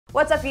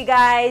What's up, you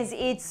guys?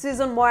 It's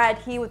Sussan Mourad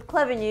here with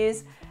Clevver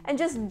News. And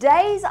just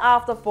days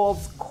after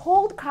Forbes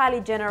called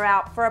Kylie Jenner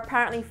out for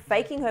apparently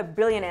faking her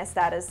billionaire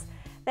status,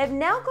 they've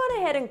now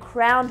gone ahead and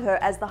crowned her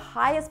as the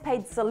highest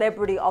paid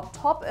celebrity of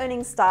top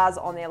earning stars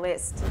on their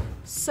list.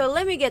 So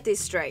let me get this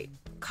straight.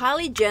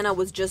 Kylie Jenner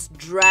was just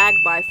dragged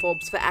by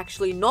Forbes for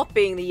actually not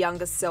being the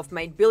youngest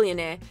self-made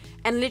billionaire,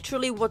 and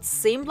literally what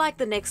seemed like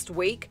the next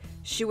week,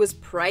 she was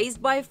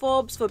praised by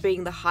Forbes for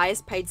being the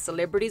highest paid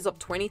celebrities of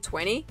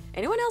 2020.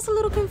 Anyone else a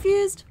little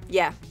confused?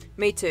 Yeah,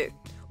 me too.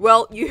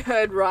 Well, you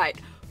heard right.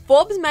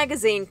 Forbes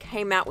magazine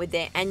came out with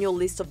their annual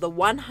list of the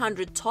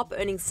 100 top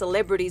earning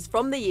celebrities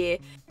from the year,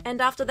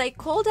 and after they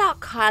called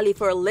out Kylie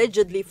for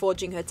allegedly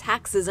forging her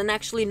taxes and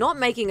actually not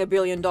making $1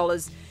 billion,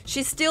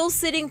 she's still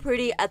sitting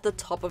pretty at the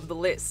top of the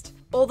list.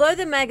 Although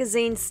the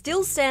magazine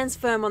still stands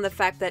firm on the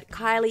fact that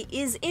Kylie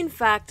is in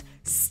fact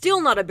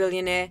still not a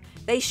billionaire,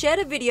 they shared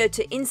a video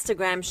to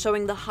Instagram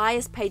showing the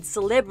highest paid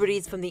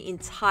celebrities from the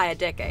entire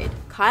decade.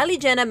 Kylie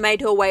Jenner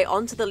made her way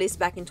onto the list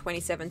back in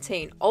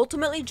 2017,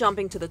 ultimately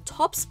jumping to the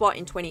top spot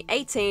in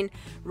 2018,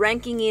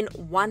 ranking in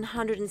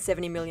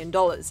 $170 million,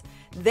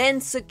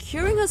 then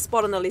securing her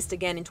spot on the list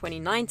again in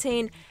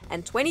 2019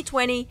 and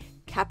 2020,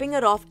 capping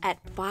it off at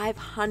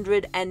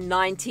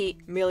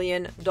 $590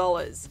 million.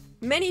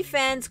 Many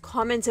fans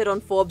commented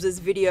on Forbes'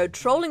 video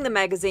trolling the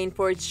magazine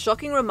for its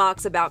shocking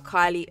remarks about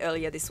Kylie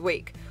earlier this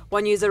week.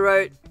 One user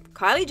wrote,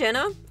 "Kylie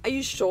Jenner? Are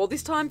you sure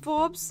this time,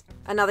 Forbes?"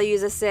 Another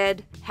user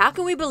said, "How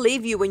can we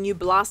believe you when you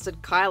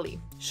blasted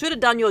Kylie? Should have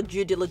done your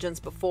due diligence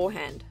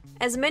beforehand."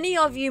 As many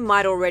of you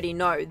might already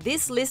know,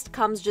 this list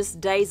comes just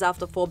days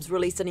after Forbes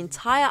released an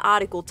entire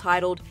article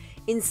titled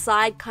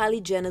 "Inside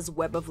Kylie Jenner's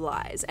Web of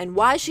Lies" and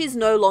why she's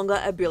no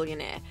longer a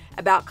billionaire,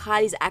 about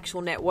Kylie's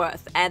actual net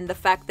worth and the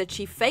fact that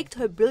she faked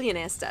her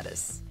billionaire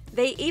status.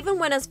 They even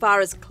went as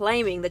far as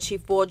claiming that she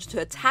forged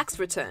her tax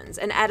returns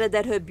and added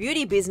that her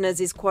beauty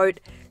business is, quote,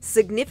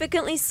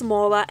 significantly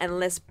smaller and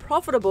less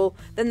profitable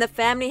than the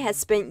family has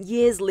spent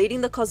years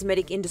leading the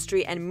cosmetic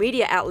industry and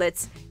media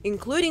outlets,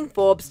 including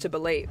Forbes, to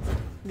believe.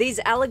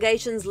 These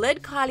allegations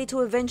led Kylie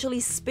to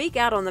eventually speak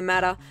out on the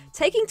matter,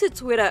 taking to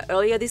Twitter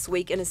earlier this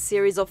week in a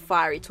series of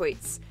fiery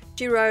tweets.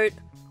 She wrote,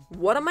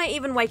 "What am I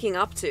even waking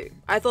up to?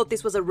 I thought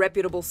this was a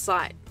reputable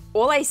site.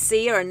 All I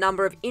see are a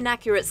number of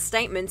inaccurate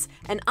statements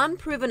and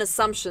unproven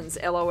assumptions,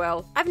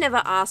 lol. I've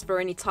never asked for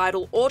any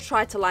title or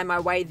tried to lie my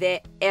way there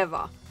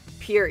ever.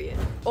 Period."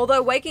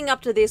 Although waking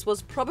up to this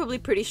was probably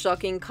pretty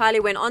shocking,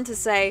 Kylie went on to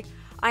say,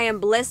 "I am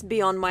blessed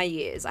beyond my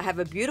years. I have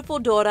a beautiful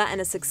daughter and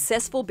a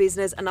successful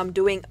business, and I'm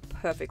doing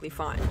perfectly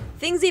fine."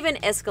 Things even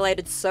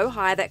escalated so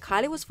high that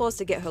Kylie was forced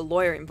to get her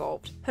lawyer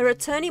involved. Her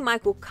attorney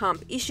Michael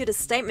Kump issued a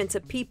statement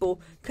to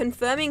People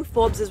confirming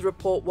Forbes'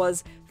 report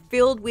was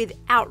filled with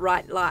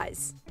outright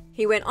lies.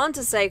 He went on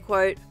to say,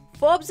 quote,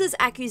 "Forbes'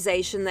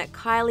 accusation that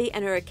Kylie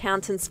and her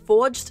accountants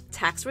forged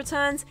tax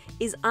returns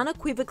is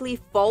unequivocally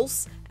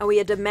false, and we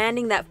are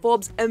demanding that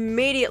Forbes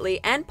immediately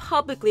and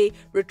publicly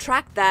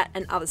retract that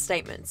and other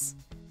statements."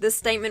 The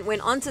statement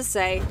went on to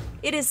say,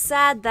 "It is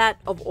sad that,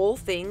 of all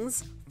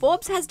things,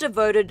 Forbes has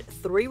devoted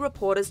 3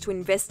 reporters to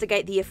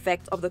investigate the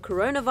effect of the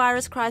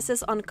coronavirus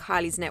crisis on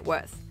Kylie's net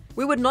worth.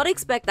 We would not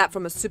expect that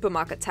from a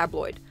supermarket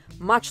tabloid,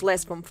 much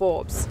less from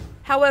Forbes."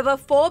 However,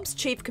 Forbes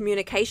Chief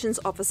Communications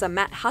Officer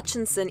Matt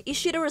Hutchinson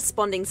issued a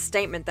responding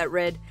statement that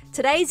read,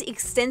 "Today's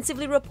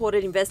extensively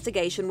reported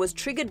investigation was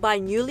triggered by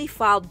newly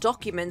filed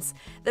documents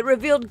that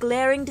revealed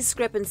glaring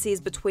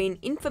discrepancies between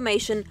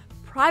information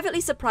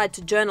privately supplied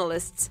to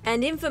journalists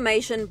and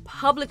information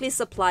publicly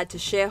supplied to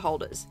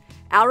shareholders.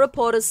 Our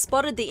reporters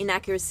spotted the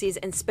inaccuracies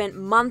and spent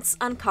months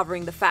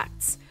uncovering the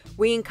facts.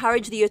 We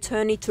encourage the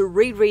attorney to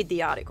reread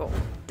the article."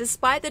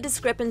 Despite the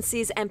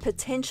discrepancies and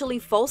potentially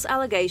false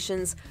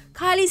allegations,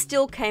 Kylie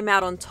still came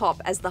out on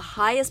top as the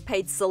highest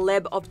paid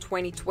celeb of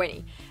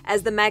 2020,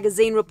 as the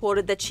magazine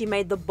reported that she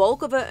made the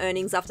bulk of her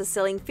earnings after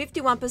selling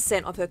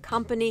 51% of her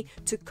company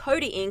to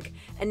Coty Inc.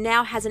 and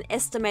now has an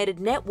estimated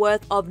net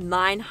worth of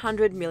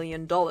 $900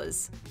 million.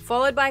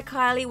 Followed by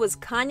Kylie was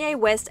Kanye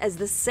West as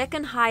the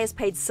second highest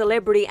paid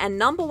celebrity and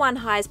 #1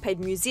 highest paid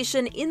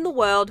musician in the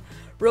world,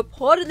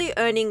 reportedly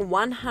earning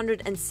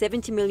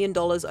 $170 million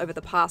over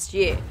the past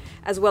year,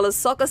 as well as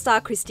soccer star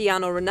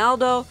Cristiano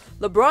Ronaldo,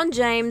 LeBron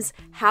James,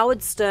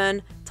 Howard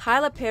Stern,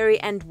 Tyler Perry,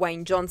 and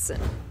Dwayne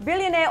Johnson.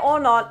 Billionaire or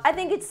not, I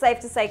think it's safe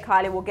to say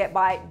Kylie will get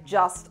by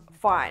just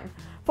fine.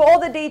 For all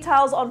the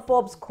details on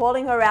Forbes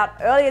calling her out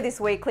earlier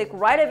this week, click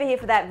right over here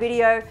for that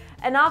video.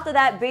 And after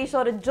that, be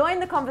sure to join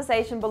the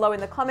conversation below in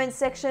the comments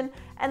section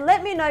and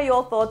let me know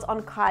your thoughts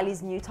on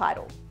Kylie's new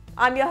title.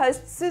 I'm your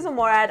host, Sussan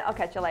Mourad. I'll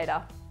catch you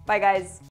later. Bye, guys.